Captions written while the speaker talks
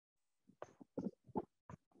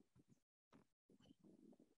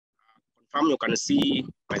confirm you can see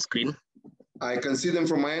my screen. I can see them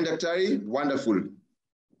from my end, Daktari. Wonderful.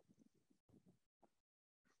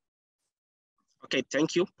 Okay,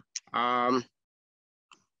 thank you. I'm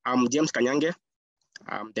James Kanyange.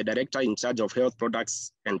 I'm the director in charge of health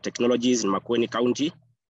products and technologies in Makueni County.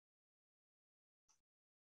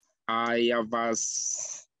 I have a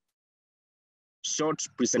short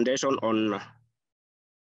presentation on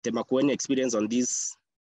the Makueni experience on this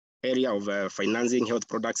area of financing health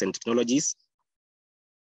products and technologies.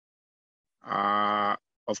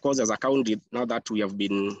 Of course, as a county, now that we have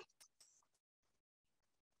been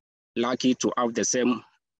lucky to have the same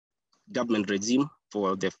government regime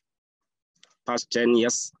for the past 10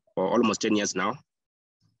 years or almost 10 years now.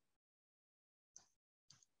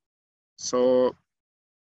 So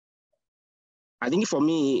I think for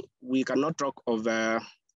me, we cannot talk of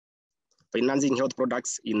financing health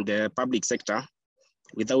products in the public sector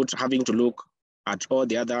without having to look at all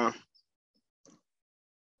the other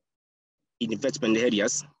investment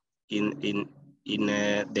areas in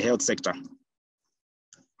the health sector.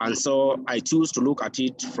 And so I choose to look at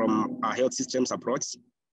it from a health systems approach,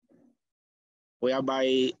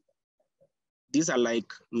 whereby these are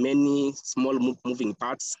like many small moving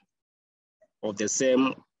parts of the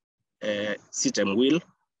same system wheel,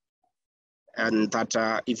 and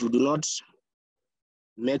that if you do not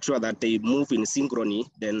make sure that they move in synchrony,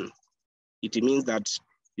 then it means that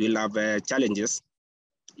you will have challenges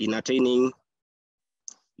in attaining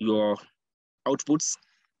your outputs.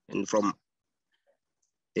 And from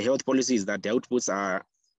the health policies, that the outputs are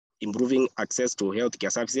improving access to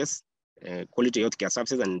healthcare services, quality healthcare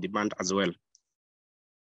services, and demand as well.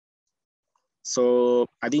 So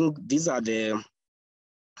I think these are the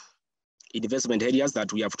investment areas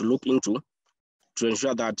that we have to look into to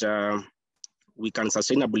ensure that we can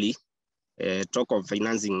sustainably talk of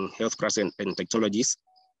financing health products and technologies.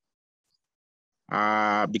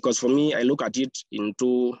 Because for me, I look at it in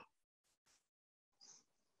two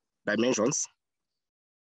dimensions.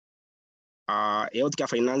 Healthcare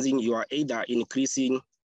financing, you are either increasing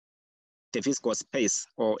the fiscal space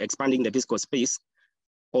or expanding the fiscal space,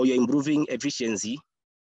 or you're improving efficiency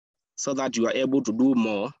so that you are able to do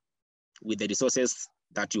more with the resources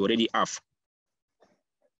that you already have.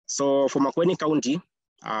 So for Makueni County,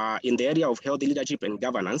 in the area of health leadership and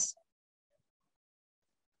governance,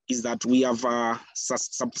 is that we have a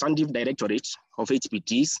substantive directorate of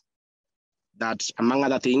HPTs that, among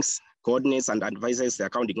other things, coordinates and advises the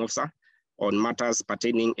accounting officer on matters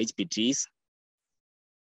pertaining HPTs.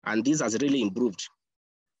 And this has really improved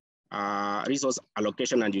resource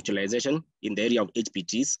allocation and utilization in the area of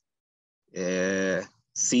HPTs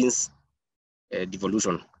since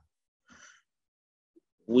devolution.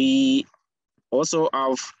 We also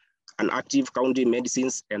have an active county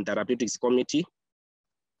medicines and therapeutics committee,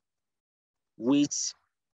 which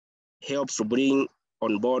helps to bring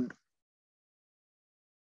on board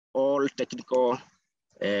all technical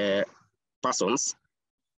persons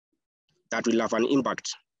that will have an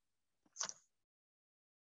impact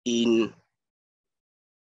in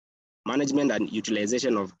management and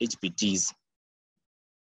utilization of HPTs.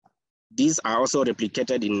 These are also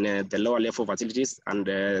replicated in the lower level facilities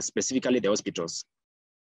and specifically the hospitals.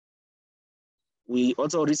 We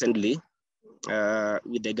also recently,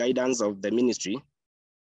 with the guidance of the ministry,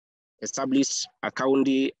 established a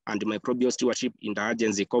county antimicrobial stewardship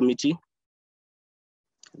interagency committee,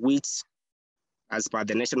 which, as per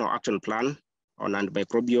the National Action Plan on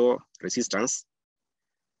Antimicrobial Resistance,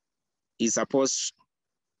 is supposed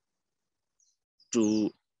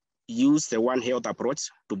to use the One Health approach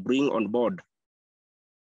to bring on board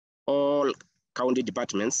all county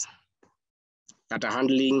departments that are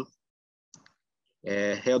handling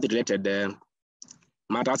health-related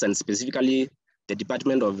matters, and specifically the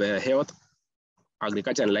Department of Health,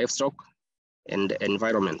 Agriculture and Livestock, and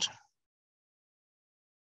Environment.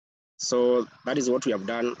 So that is what we have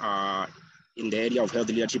done in the area of health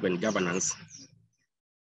leadership and governance.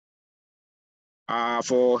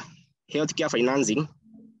 For healthcare financing,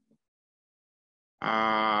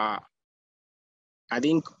 I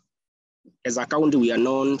think as a county, we are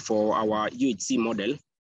known for our UHC model,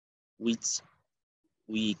 which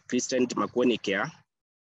we christened Makueni Care.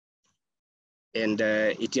 And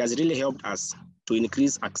it has really helped us to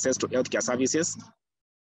increase access to healthcare services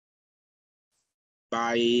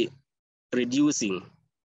by reducing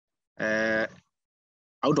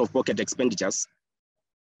out-of-pocket expenditures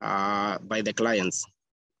by the clients.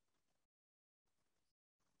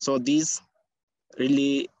 So this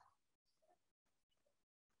really,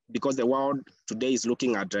 because the world today is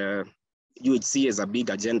looking at UHC as a big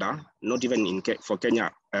agenda, not even for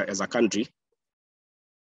Kenya as a country.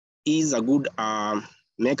 is a good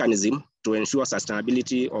mechanism to ensure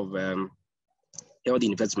sustainability of health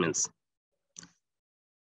investments.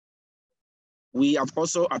 We have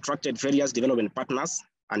also attracted various development partners,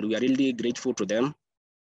 and we are really grateful to them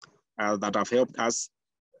that have helped us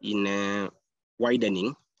in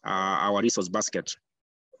widening our resource basket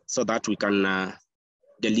so that we can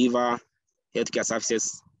deliver healthcare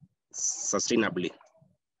services sustainably.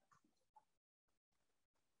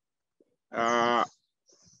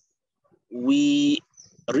 We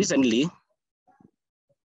recently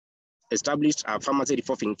established a pharmacy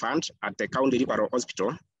reforming fund at the County Referral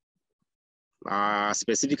Hospital,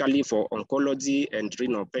 specifically for oncology and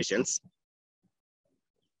renal patients.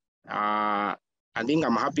 I think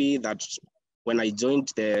I'm happy that when I joined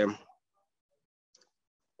the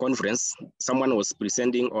conference, someone was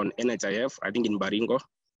presenting on NHIF, I think in Baringo.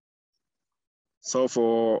 So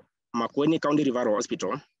for Makueni County Referral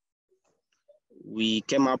Hospital, we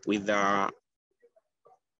came up with an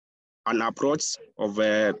approach of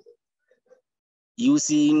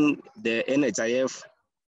using the NHIF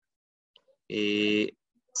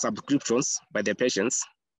subscriptions by the patients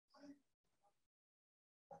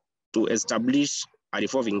to establish a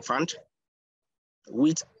revolving fund,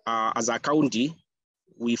 which as a county,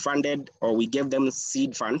 we funded, or we gave them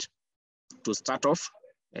seed fund to start off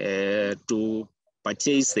to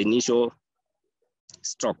purchase the initial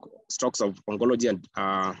stocks of oncology and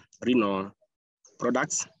renal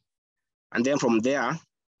products. And then from there,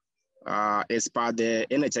 as per the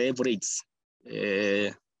NHIF rates,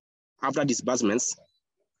 after disbursements,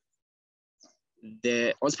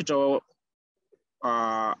 the hospital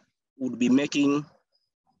would be making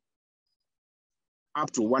up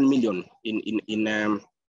to 1 million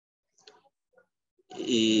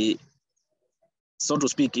so to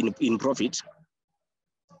speak, in profit,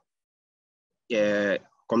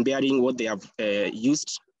 comparing what they have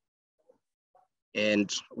used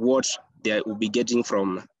and what they will be getting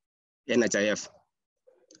from NHIF.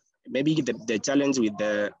 Maybe the challenge with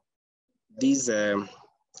this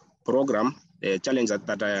program, the challenge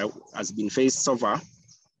that has been faced so far,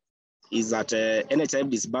 is that NHIF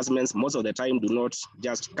disbursements most of the time do not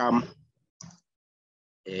just come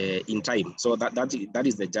in time. So that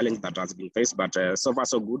is the challenge that has been faced, but so far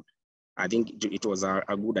so good. I think it was a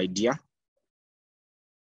good idea.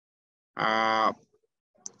 I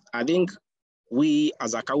think we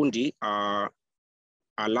as a county are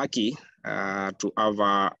lucky to have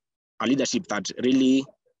a leadership that really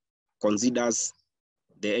considers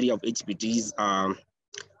the area of HPTs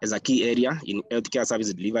as a key area in healthcare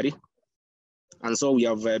service delivery. And so we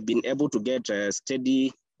have been able to get a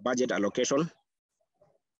steady budget allocation.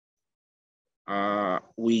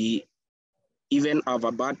 We even have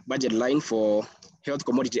a budget line for health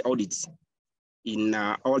commodity audits in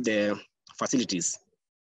all the facilities,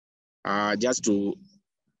 just to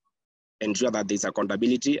ensure that there's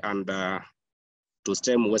accountability and to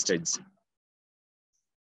stem wastage.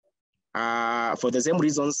 For the same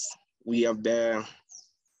reasons, we have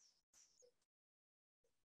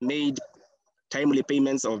made timely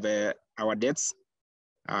payments of our debts,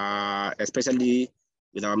 especially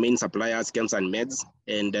with our main suppliers, Chems and Meds,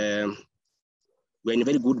 and we're in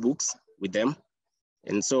very good books with them.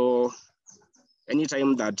 And so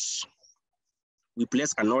anytime that we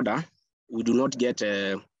place an order, we do not get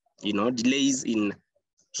delays in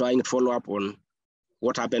trying to follow up on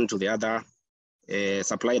what happened to the other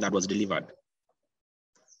supply that was delivered.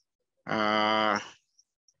 Our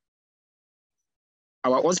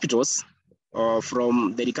hospitals,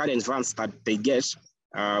 from the recurrent funds that they get,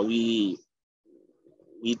 we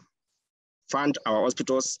fund our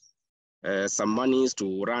hospitals some monies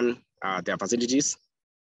to run their facilities.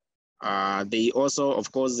 They also,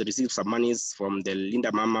 of course, receive some monies from the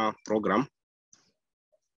Linda Mama program.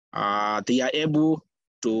 They are able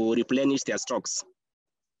to replenish their stocks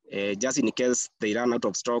just in case they run out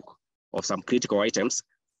of stock of some critical items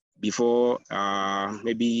before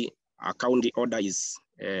maybe a county order is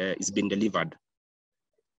being delivered.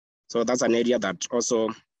 So that's an area that also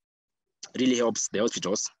really helps the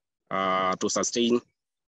hospitals to sustain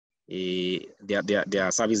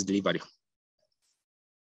their service delivery.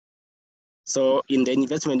 So in the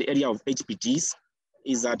investment area of HPTs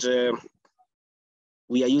is that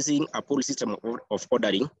we are using a pool system of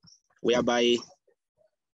ordering, whereby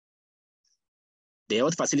the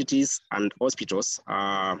health facilities and hospitals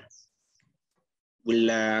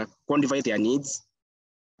will quantify their needs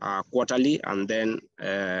quarterly, and then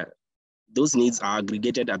those needs are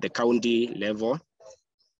aggregated at the county level,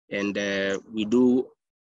 and we do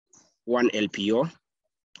one LPO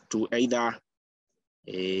to either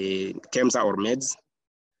Chems or Meds,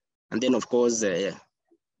 and then of course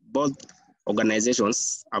both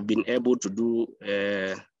organizations have been able to do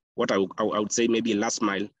what I would say maybe last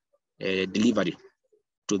mile delivery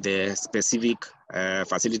to the specific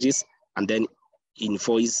facilities and then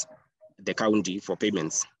invoice the county for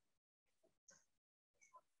payments.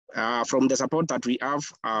 From the support that we have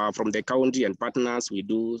from the county and partners, we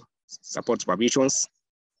do support supervisions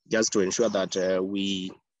just to ensure that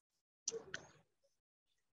we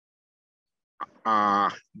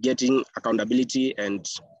are getting accountability and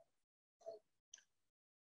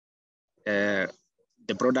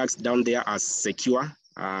the products down there are secure.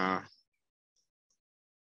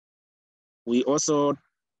 We also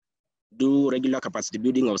do regular capacity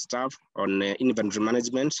building of staff on inventory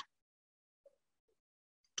management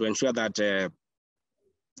to ensure that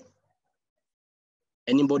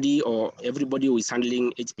anybody or everybody who is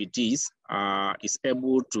handling HPTs is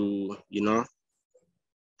able to,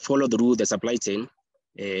 follow through the supply chain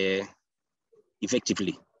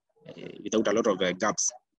effectively without a lot of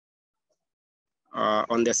gaps.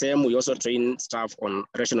 On the same, we also train staff on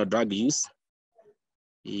rational drug use.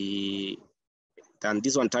 And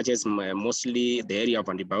this one touches mostly the area of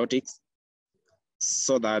antibiotics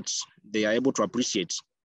so that they are able to appreciate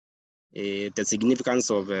the significance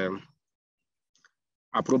of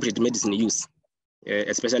appropriate medicine use,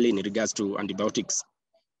 especially in regards to antibiotics.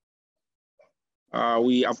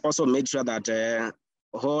 We have also made sure that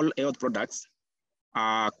all health products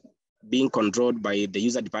are being controlled by the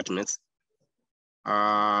user departments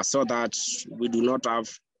so that we do not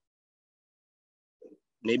have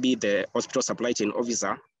maybe the hospital supply chain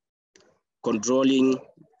officer controlling,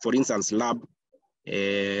 for instance, lab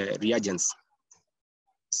reagents.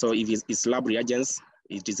 So if it's lab reagents,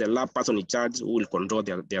 it is a lab person in charge who will control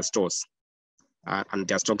their stores and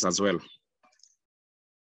their stocks as well.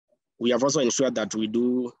 We have also ensured that we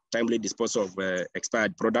do timely disposal of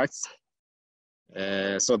expired products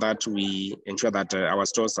so that we ensure that our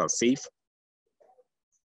stores are safe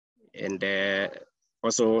and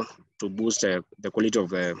also to boost the quality of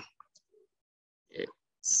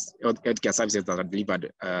healthcare services that are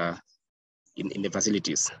delivered in the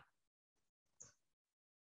facilities.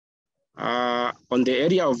 On the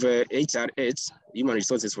area of HRH, Human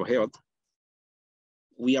Resources for Health,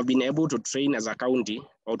 we have been able to train as a county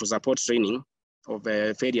or to support training of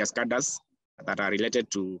various cadres that are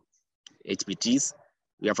related to HPTs.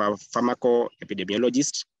 We have a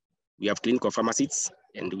pharmacoepidemiologist, we have clinical pharmacists,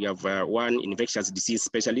 and we have one infectious disease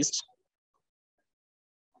specialist.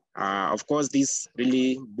 Of course, this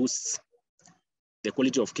really boosts the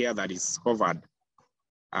quality of care that is covered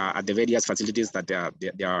at the various facilities that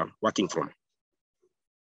they are working from.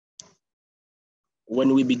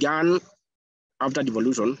 When we began after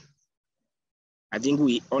devolution, I think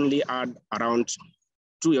we only had around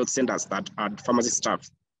 2 health centers that had pharmacy staff.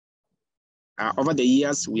 Over the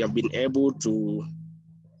years, we have been able to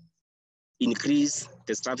increase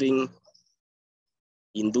the staffing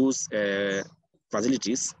in those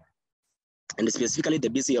facilities, and specifically the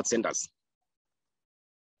BC health centers,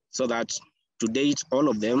 so that to date, all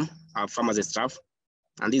of them are pharmacy staff.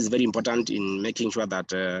 And this is very important in making sure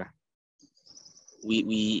that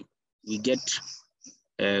we get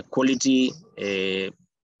quality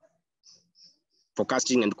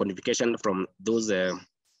forecasting and quantification from those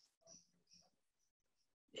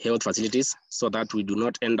health facilities, so that we do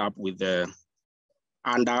not end up with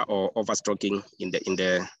under or overstocking in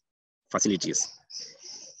the facilities.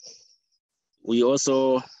 We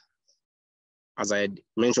also, as I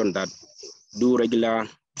mentioned, that do regular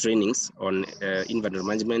trainings on inventory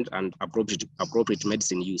management and appropriate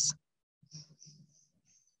medicine use.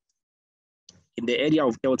 In the area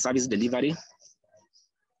of health service delivery,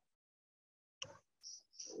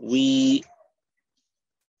 we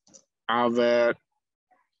have,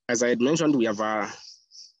 as I had mentioned, we have a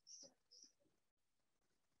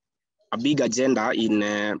big agenda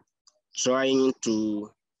in trying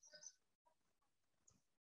to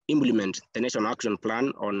implement the National Action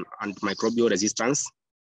Plan on antimicrobial resistance.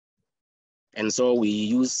 And so we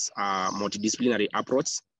use a multidisciplinary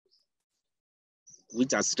approach,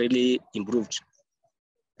 which has really improved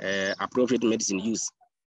appropriate medicine use.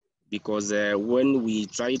 Because when we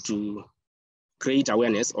try to create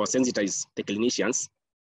awareness or sensitize the clinicians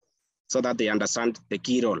so that they understand the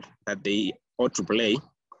key role that they ought to play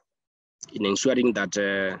in ensuring that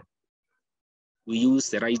we use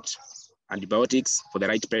the right antibiotics for the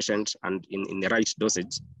right patient and in the right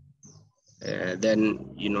dosage,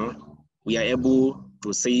 then we are able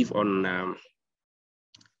to save on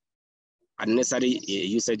unnecessary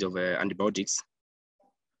usage of antibiotics.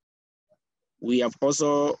 We have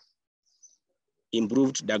also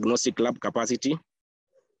improved diagnostic lab capacity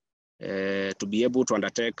to be able to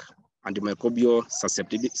undertake antimicrobial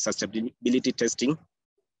susceptibility testing,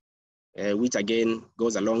 which again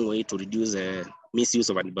goes a long way to reduce misuse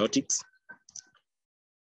of antibiotics.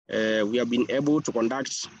 We have been able to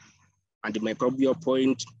conduct antimicrobial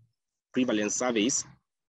point prevalence surveys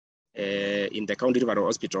in the County Referral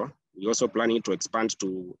Hospital. We're also planning to expand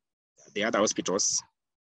to the other hospitals.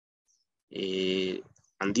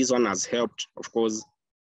 And this one has helped, of course,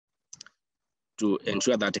 to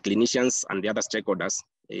ensure that clinicians and the other stakeholders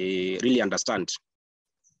really understand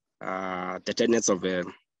the tenets of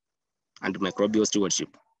antimicrobial stewardship.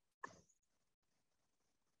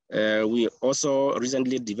 We also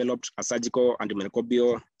recently developed a surgical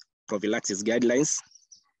antimicrobial prophylaxis guidelines,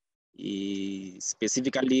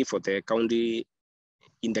 specifically for the county,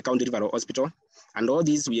 in the County Referral Hospital. And all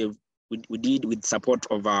these we did with support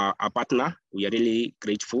of our partner. We are really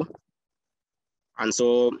grateful. And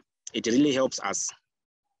so it really helps us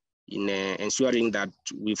in ensuring that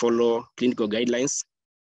we follow clinical guidelines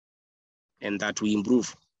and that we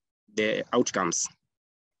improve the outcomes,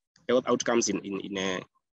 health outcomes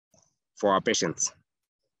for our patients.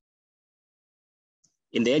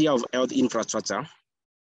 In the area of health infrastructure,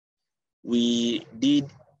 we did,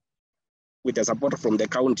 with the support from the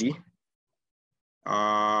county,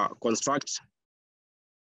 construct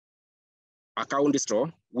a county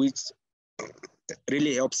store, which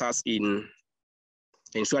really helps us in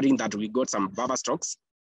ensuring that we got some buffer stocks,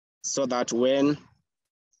 so that when,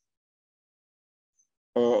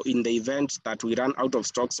 or in the event that we run out of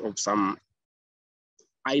stocks of some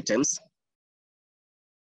items,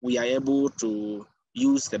 we are able to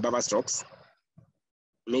use the buffer stocks,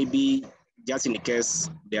 maybe just in case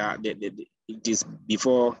it is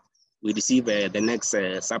before we receive the next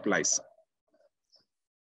supplies.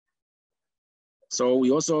 So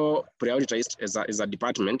we also prioritized as a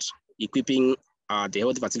department, equipping the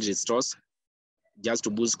health facility stores just to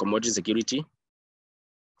boost commodity security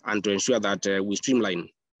and to ensure that we streamline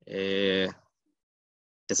the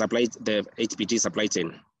HPT supply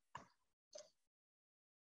chain.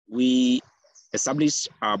 We established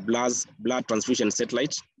a blood transfusion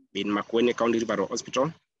satellite in Makueni County Referral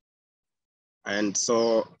Hospital. And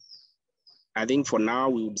so I think for now,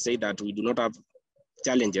 we would say that we do not have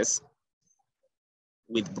challenges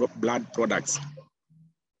with blood products,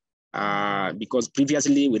 because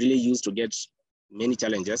previously we really used to get many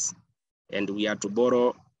challenges, and we had to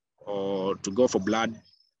borrow or to go for blood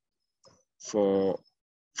from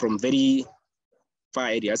very far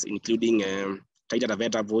areas, including Taita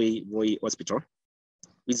Taveta Voi Hospital,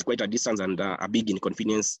 which is quite a distance and a big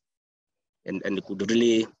inconvenience, and could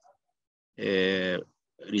really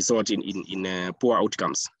result in poor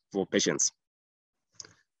outcomes for patients.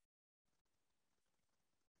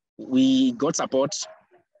 We got support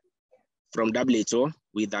from WHO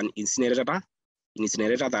with an incinerator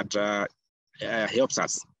that helps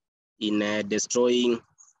us in destroying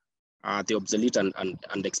the obsolete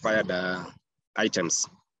and expired items.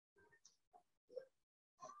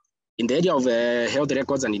 In the area of health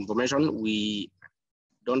records and information, we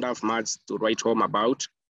don't have much to write home about.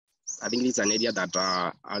 I think it's an area that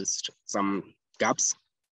has some gaps.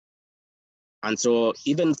 And so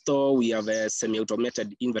even though we have a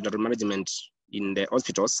semi-automated inventory management in the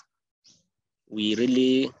hospitals, we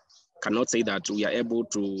really cannot say that we are able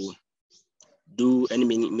to do any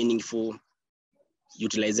meaningful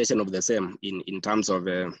utilization of the same in terms of,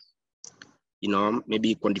 maybe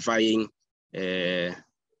quantifying the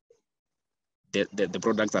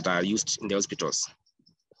products that are used in the hospitals.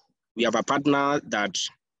 We have a partner that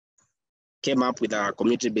came up with a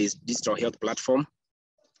community-based digital health platform,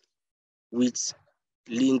 which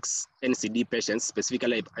links NCD patients,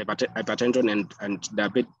 specifically hypertension and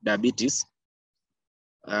diabetes,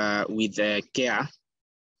 with care,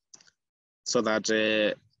 so that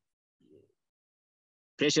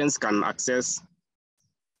patients can access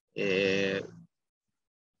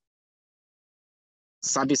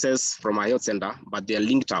services from a health center, but they're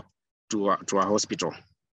linked up to a hospital.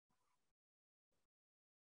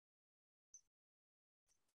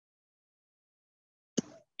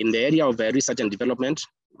 In the area of research and development,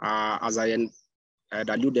 as I had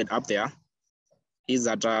alluded up there, is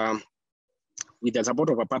that with the support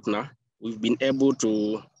of a partner, we've been able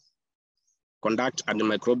to conduct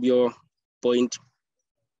antimicrobial point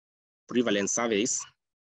prevalence surveys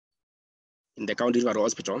in the County Referral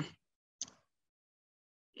Hospital.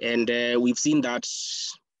 And we've seen that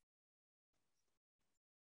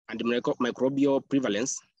antimicrobial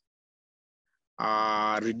prevalence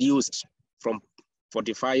reduced from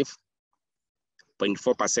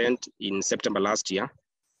 45.4% in September last year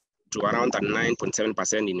to around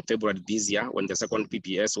 9.7% in February this year when the second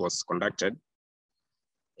PPS was conducted.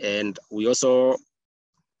 And we also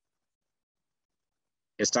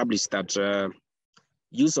established that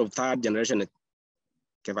use of third generation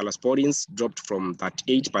cephalosporins dropped from that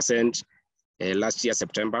 8% last year,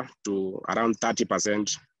 September, to around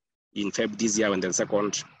 30% in Feb this year when the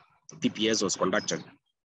second PPS was conducted.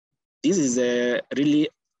 This is really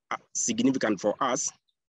significant for us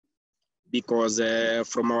because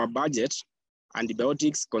from our budget,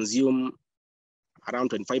 antibiotics consume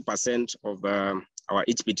around 25% of our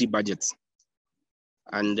HPT budgets.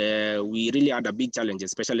 And we really had a big challenge,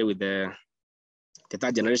 especially with the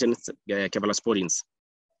third generation cephalosporins.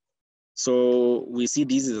 So we see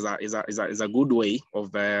this is a good way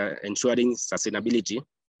of ensuring sustainability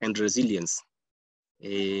and resilience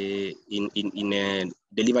in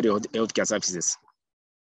delivery of healthcare services.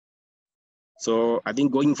 So I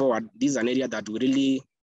think going forward, this is an area that we really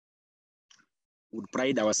would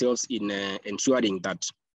pride ourselves in ensuring that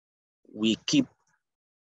we keep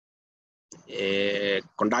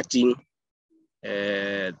conducting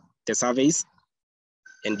the surveys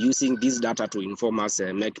and using this data to inform us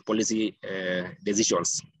make policy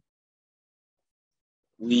decisions.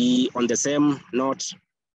 We, on the same note,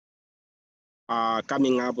 are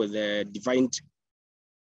coming up with a defined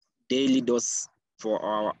daily dose for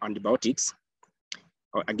our antibiotics,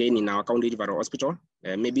 again in our county referral hospital,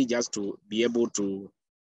 maybe just to be able to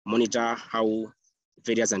monitor how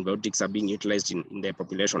various antibiotics are being utilized in the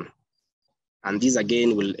population. And this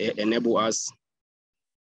again will enable us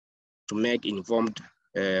to make informed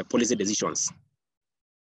policy decisions.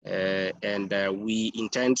 And we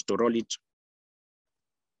intend to roll it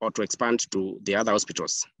or to expand to the other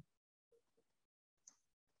hospitals.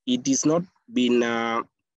 It has not been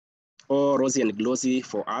all rosy and glossy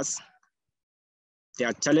for us. There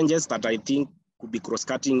are challenges that I think could be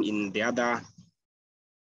cross-cutting in the other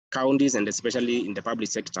counties and especially in the public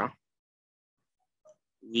sector.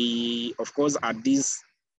 We, of course, at this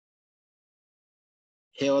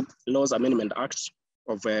Health Laws Amendment Act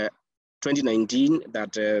of 2019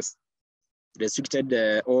 that restricted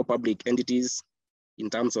all public entities in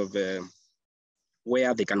terms of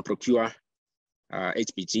where they can procure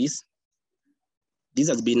HPTs. This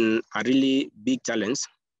has been a really big challenge,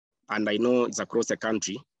 and I know it's across the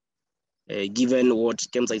country, given what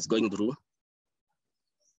KEMSA is going through.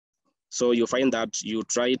 So you find that you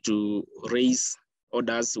try to raise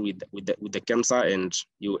orders with the KEMSA and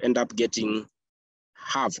you end up getting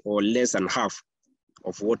half or less than half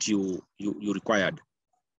of what you required.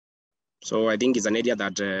 So I think it's an area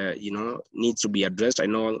that needs to be addressed. I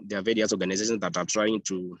know there are various organizations that are trying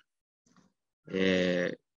to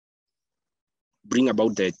bring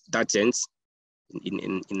about that change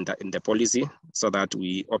in the policy so that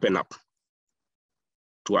we open up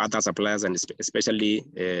to other suppliers and especially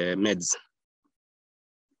meds.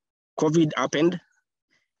 COVID happened,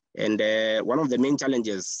 and one of the main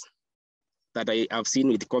challenges that I have seen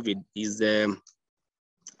with COVID is the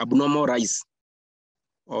abnormal rise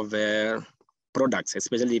of products,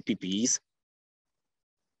 especially PPEs.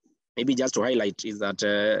 Maybe just to highlight is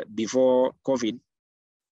that before COVID,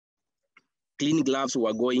 clean gloves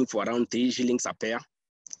were going for around 3 shillings a pair.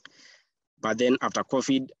 But then after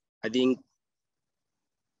COVID, I think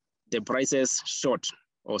the prices shot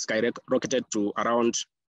or skyrocketed to around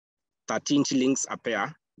 13 shillings a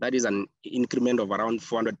pair. That is an increment of around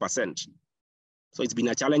 400%. So it's been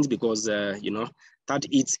a challenge because, that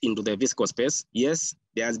eats into the fiscal space. Yes,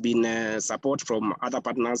 there has been support from other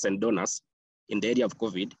partners and donors in the area of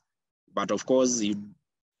COVID, but of course,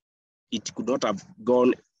 it could not have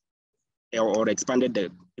gone or expanded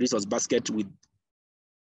the resource basket with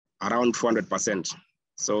around 400%.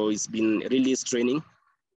 So it's been really straining,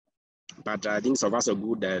 but I think so far so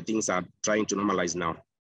good, things are trying to normalize now.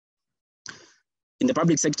 In the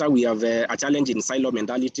public sector, we have a challenge in silo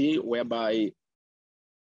mentality, whereby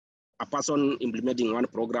a person implementing one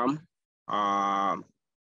program,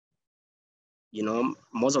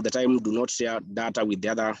 most of the time do not share data with the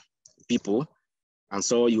other people. And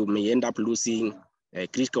so you may end up losing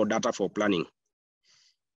critical data for planning.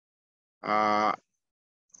 I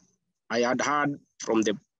had heard from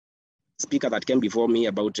the speaker that came before me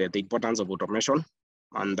about the importance of automation.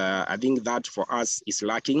 And I think that for us is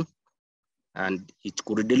lacking. And it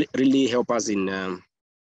could really help us in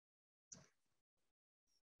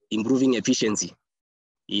improving efficiency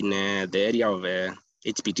in the area of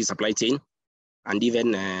HPT supply chain and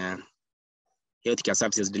even healthcare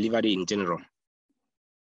services delivery in general.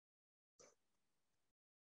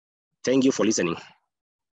 Thank you for listening.